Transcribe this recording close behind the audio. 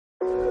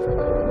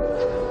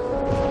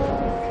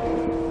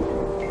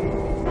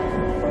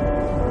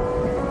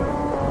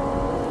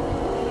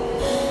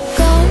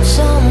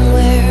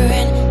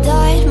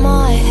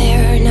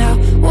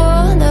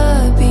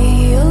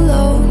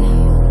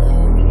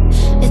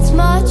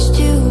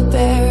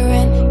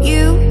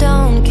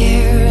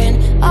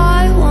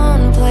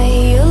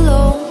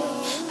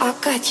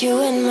got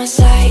you in my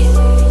sight.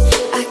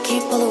 I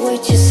keep all the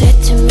words you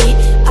said to me.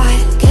 I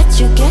get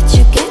you, get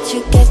you, get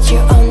you, get you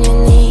on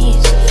your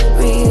knees.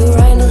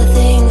 Rewrite all the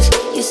things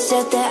you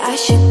said that I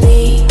should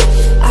be.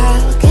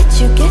 I'll get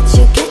you, get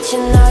you, get you.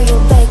 Now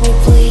you'll beg me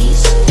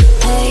please.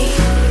 Hey,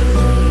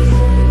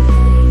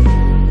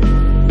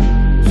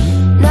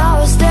 now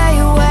I stay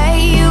away.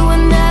 You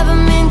were never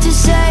meant to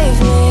save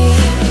me.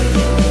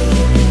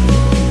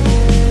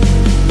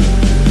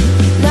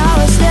 Now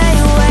I stay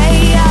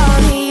away. I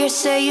wanna hear you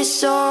say you're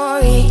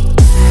sorry.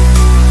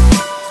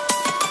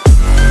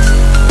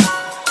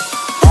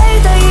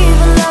 Hate I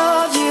even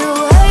loved you.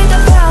 Hate I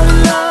fell in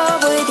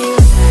love with you.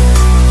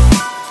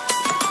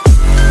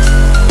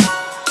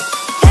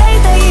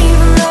 Hate I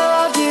even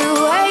loved you.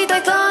 Hate I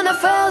kinda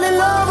fell in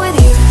love with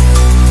you.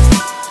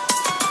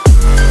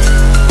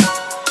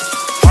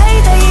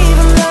 Hate I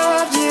even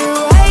loved you.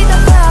 Hate I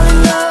fell in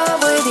love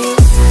with you.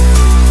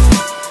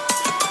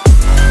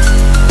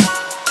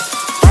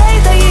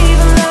 Hate I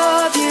even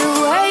loved you.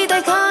 Hate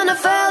I kinda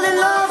fell in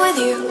love with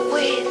you.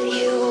 With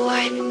you,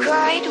 I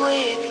cried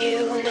with you.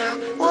 Now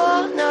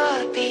wanna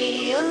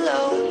be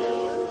alone.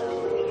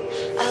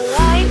 I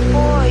lied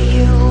for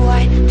you,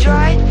 I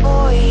tried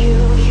for you.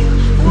 You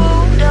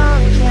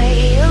wouldn't play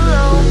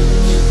alone.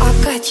 I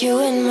got you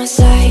in my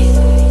sight.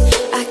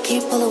 I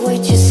keep all the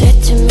words you said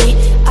to me.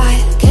 I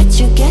get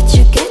you, get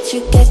you, get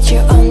you, get you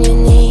on your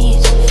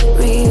knees.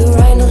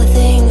 Rewrite all the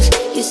things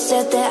you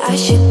said that I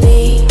should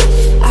be.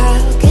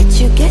 I'll get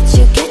you, get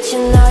you, get you.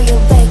 Now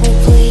you'll beg me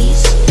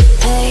please.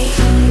 Hey,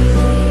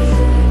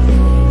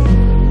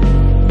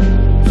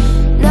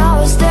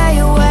 now I stay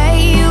away.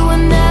 You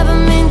were never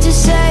meant to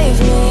save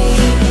me.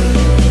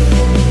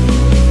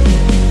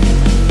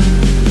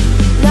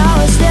 Now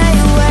I stay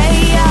away.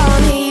 I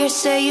wanna hear you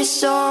say you're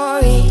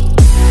sorry.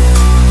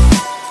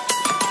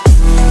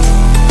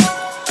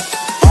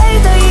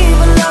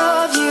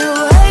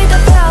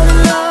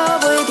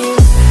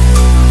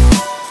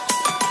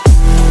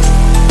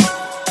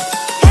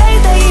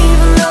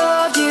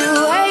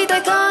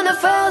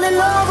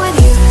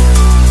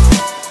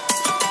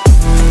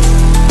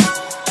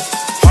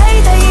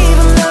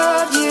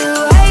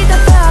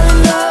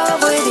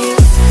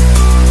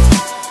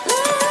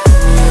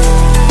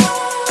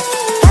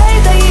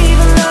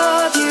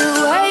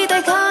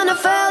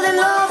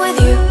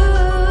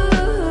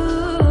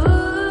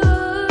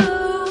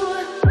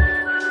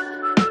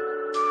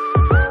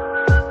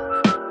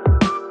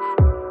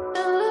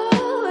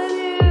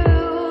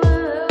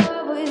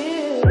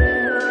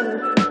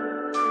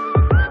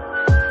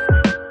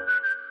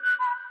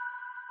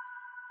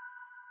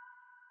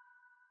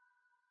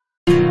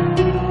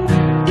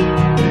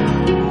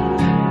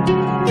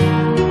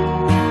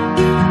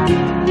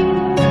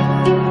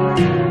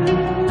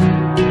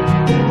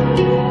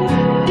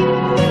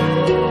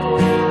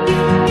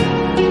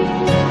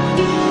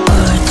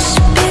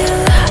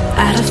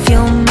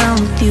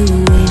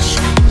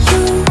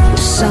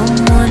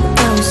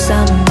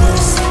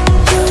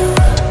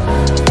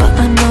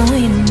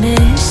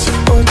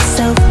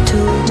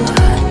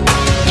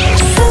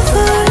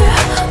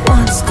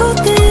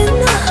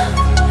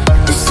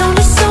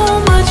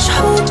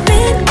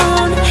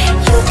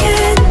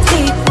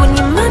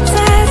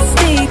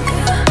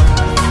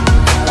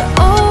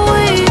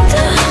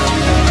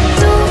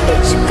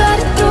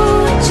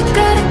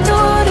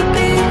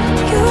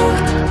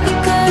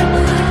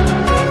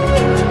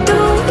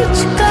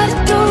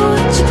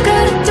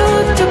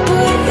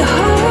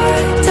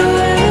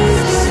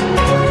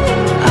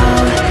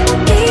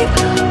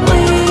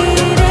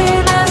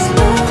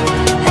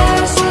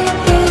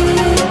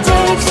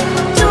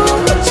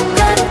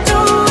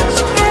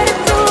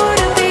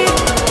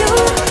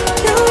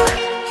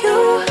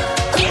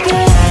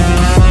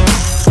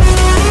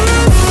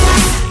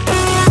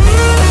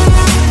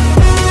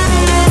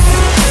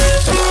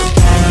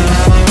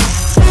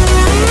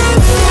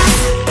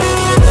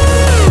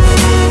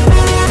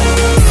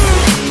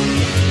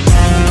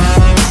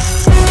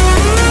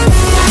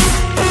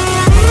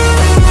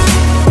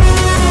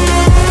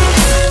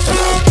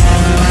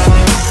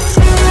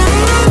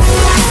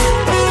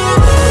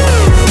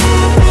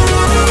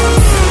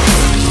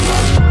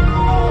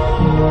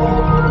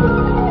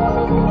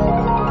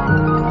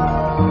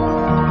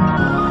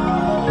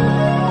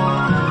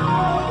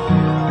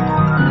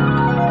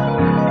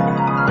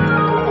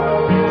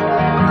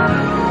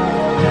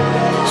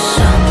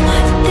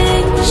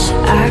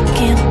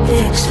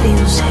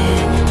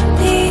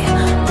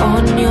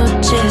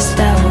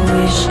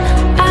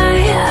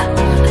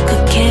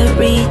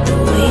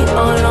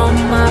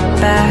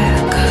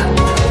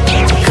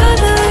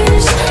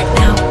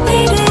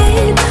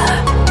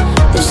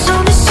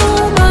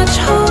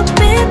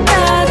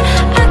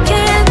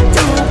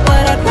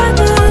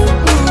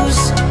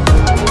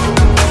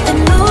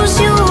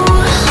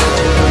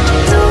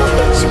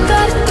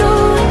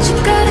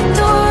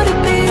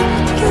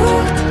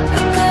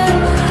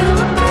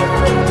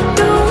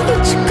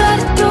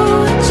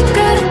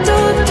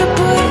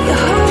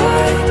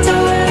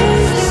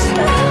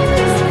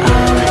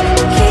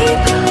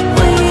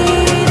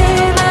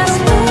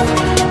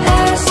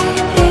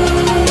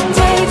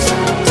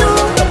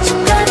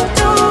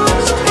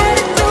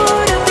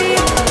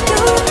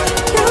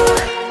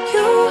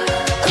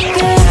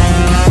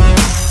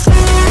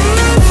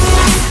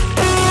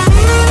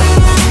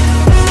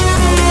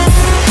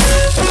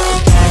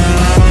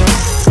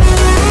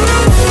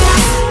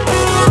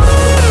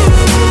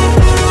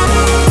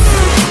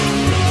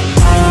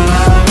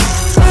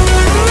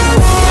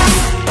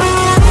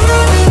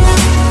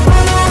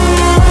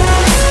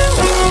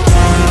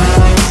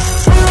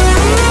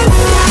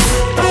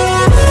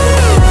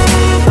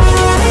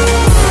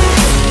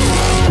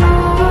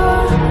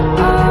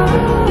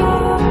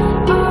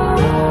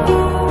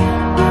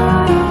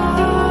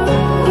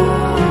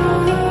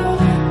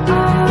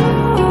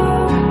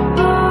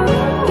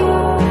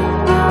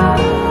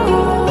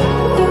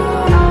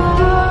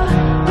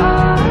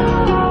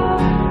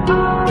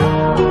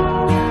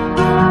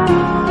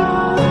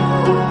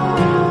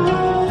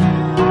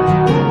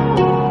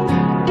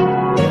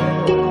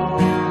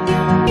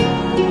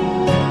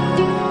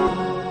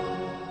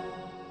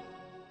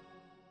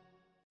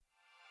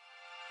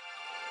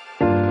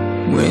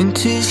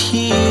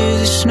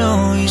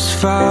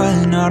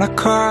 falling out of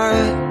car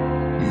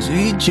as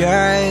we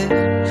drive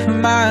for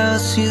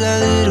miles to that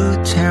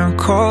little town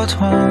called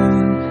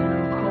home.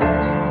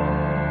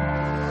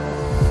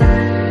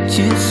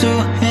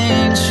 Tinsel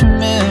hangs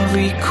from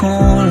every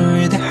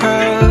corner of the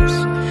house,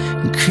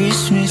 and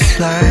Christmas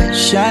lights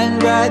shine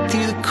bright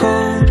through the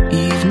cold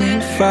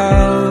evening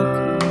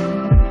fog.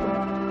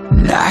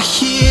 And I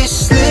hear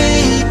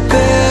sleigh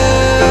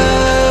bells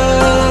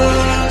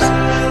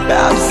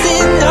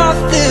bouncing off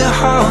the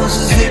halls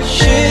as the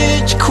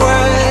church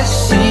choir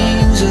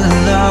sings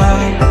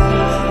along.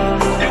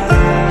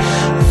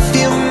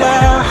 Feel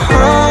my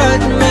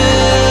heart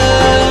melt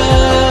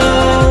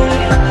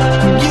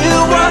when you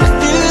walk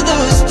through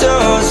those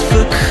doors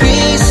for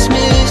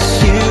Christmas.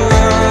 You're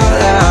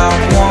all I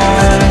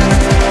want.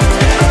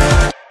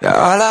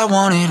 All I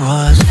wanted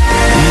was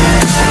you.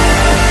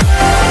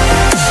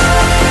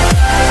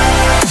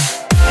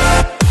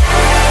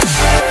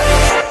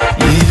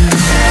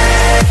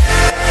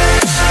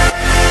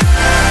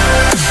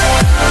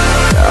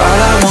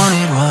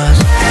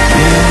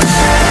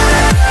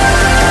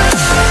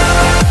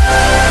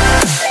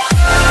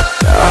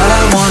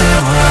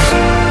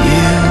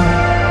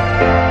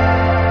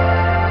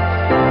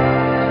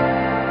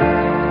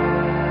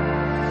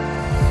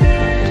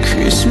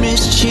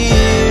 Christmas cheer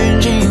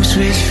and drinks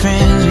with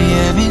friends we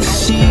haven't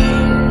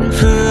seen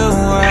for a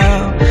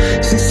while,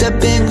 since I've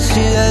been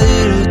to that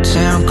little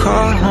town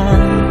called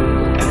home.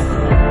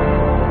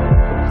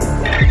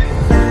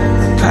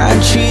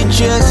 Pine tree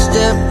dressed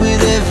up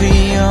with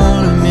every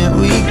ornament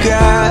we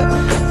got,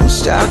 and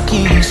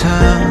stockings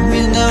hung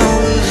with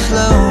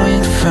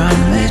overflowing from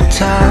the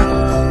top.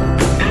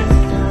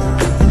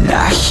 And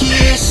I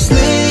hear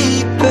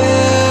sleigh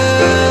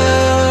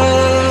bells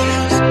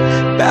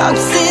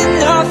bouncing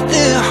off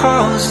the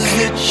halls as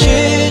the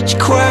church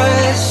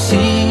choir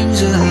sings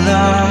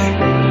along.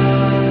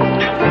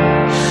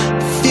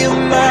 Feel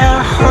my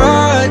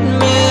heart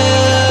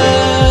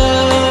melt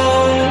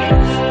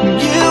when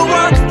you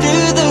walk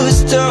through those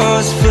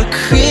doors for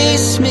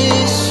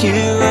Christmas.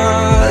 You're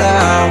all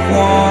I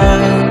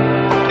want.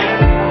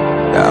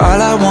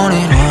 All I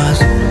wanted was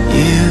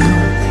you.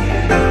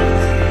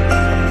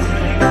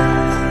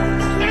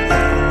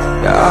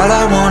 All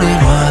I wanted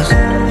was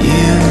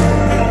you.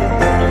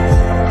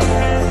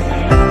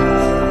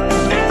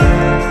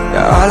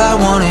 All I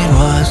wanted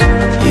was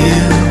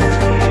you.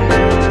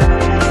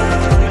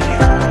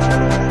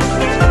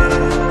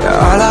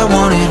 All I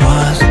wanted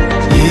was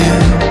you.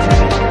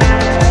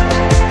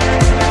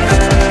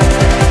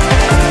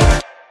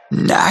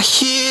 And I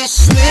hear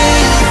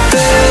sleigh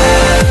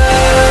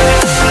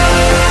bells.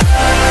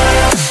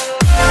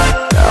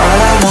 All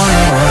I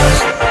wanted was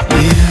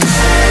you.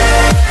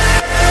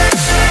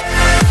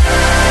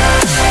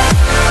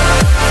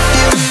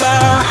 Feel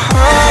my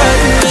heart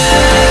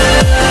melt.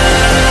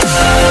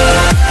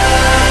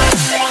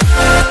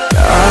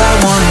 All I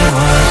wanted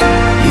was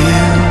you.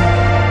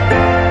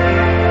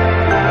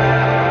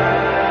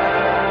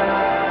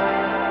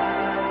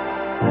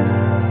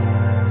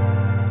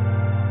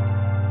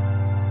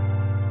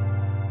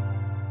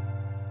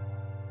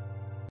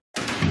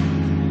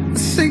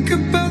 Think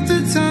about the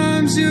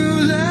times you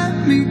let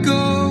me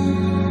go,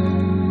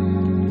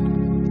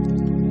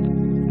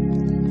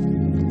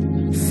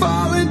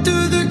 falling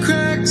through the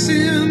cracks,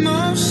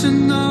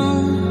 emotional.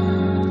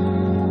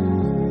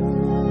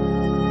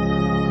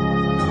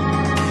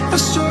 I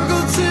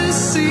struggle to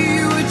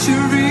see what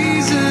your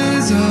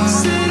reasons are.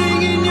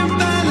 Sitting in your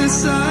violent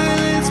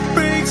silence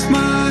breaks my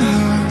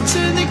heart.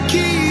 Turn the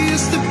key,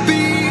 used to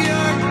be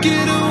our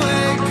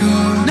getaway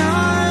car. Now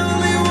I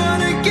only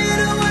wanna get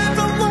away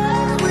from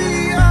where we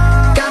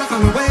are. Gotta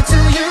find my way to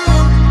you,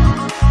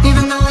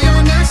 even though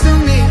you're next to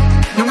me.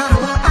 No matter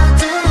what I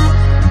do,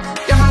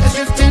 your heart is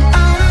drifting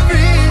out of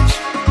reach.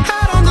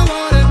 Head on the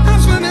water, I'm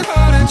swimming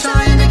hard and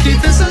trying to keep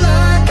this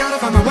alive. Gotta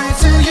find my way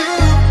to you.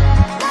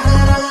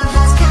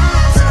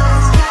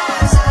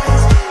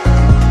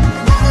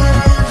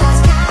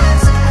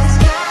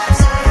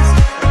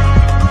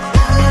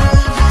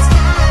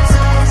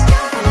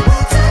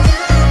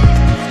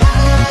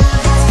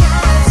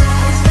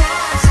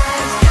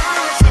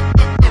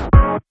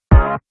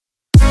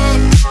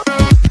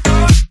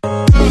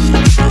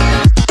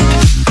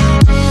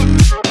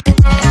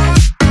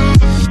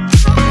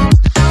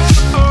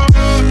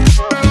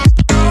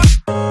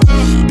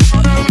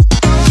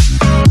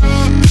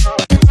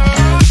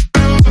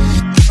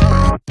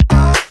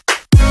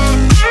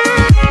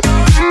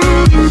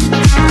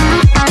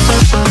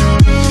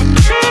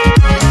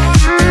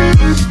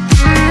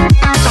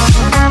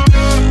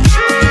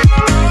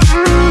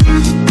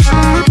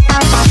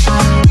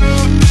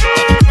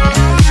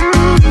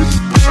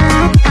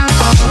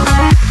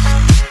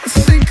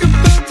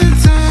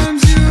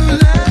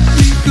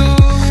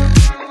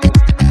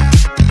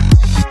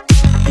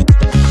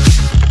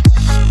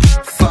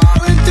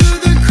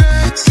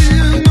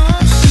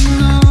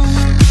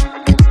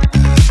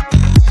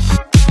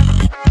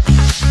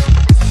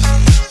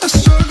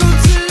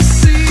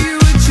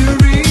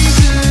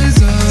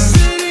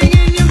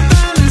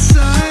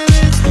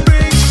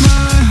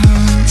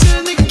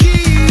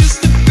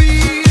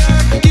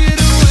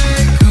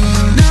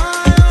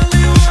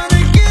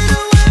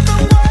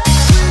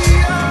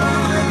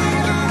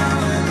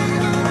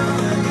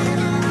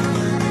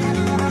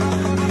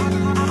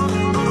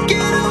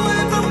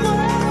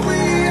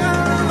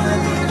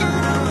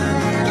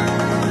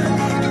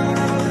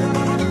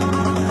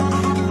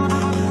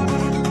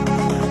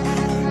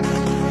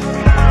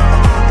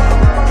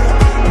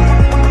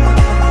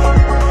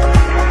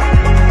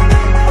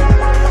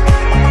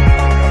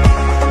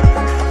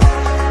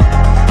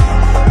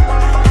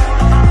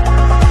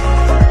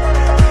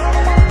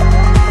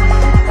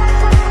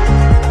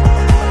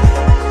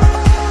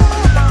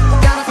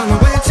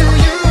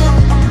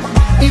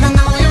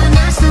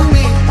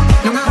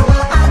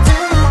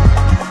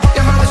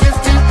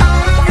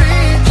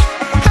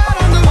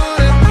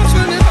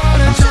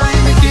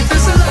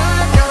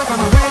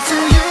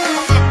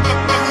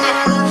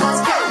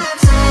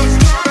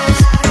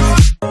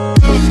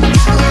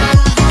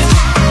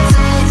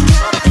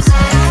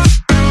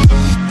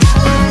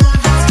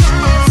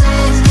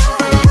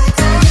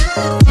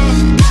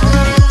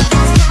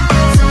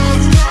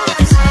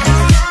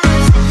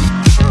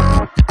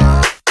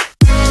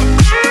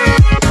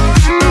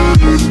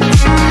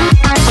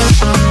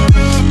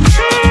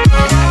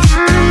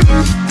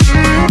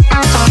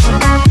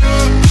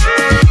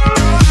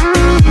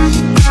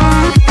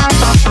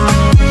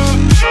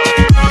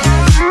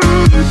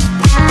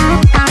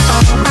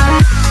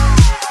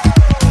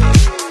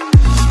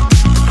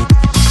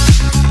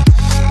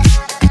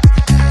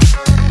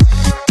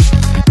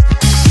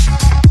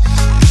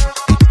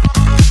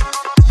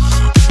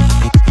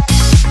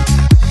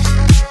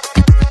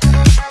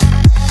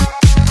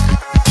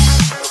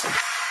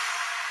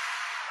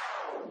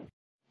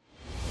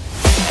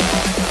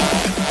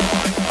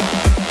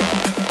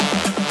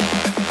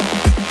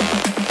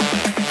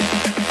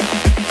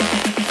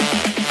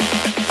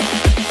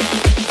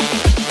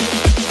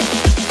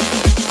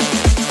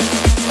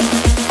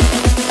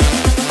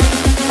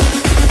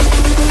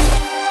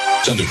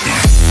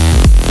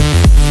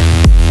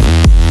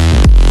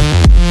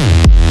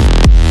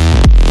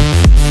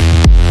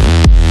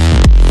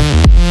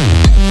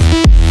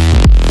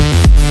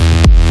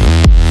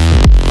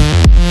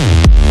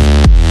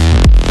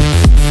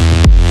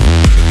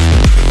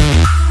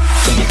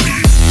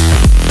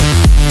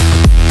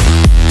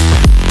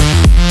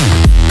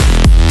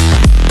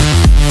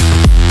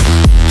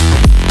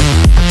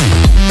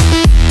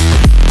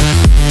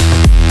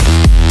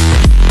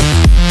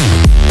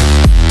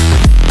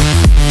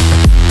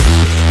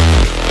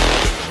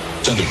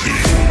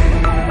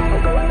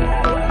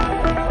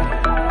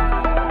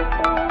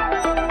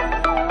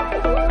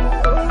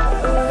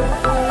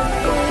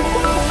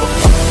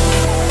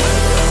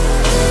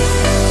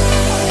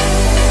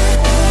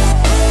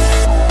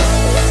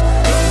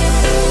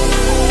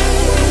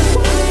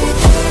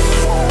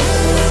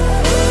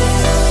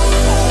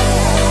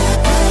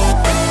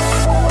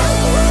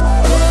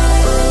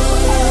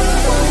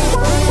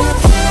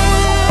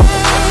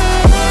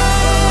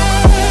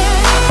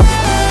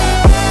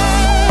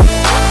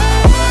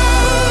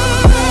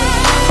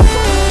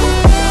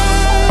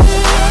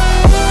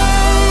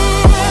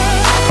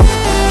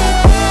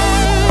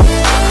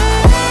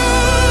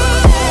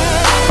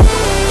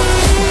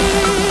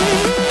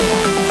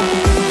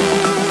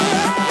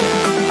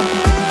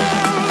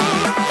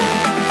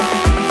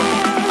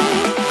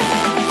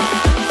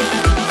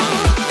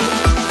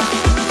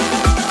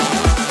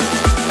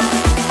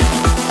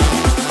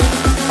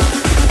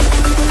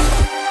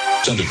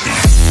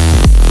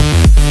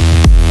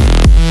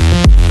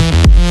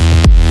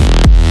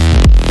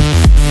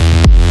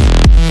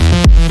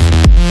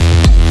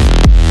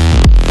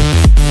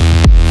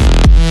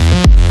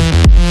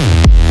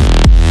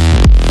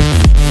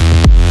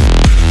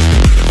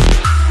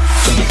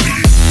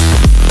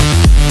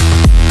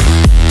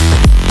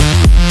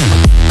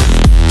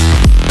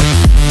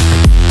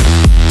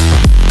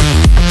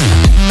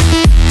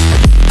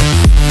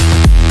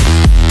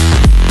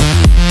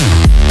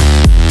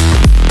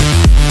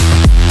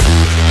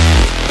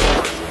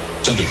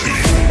 the beat.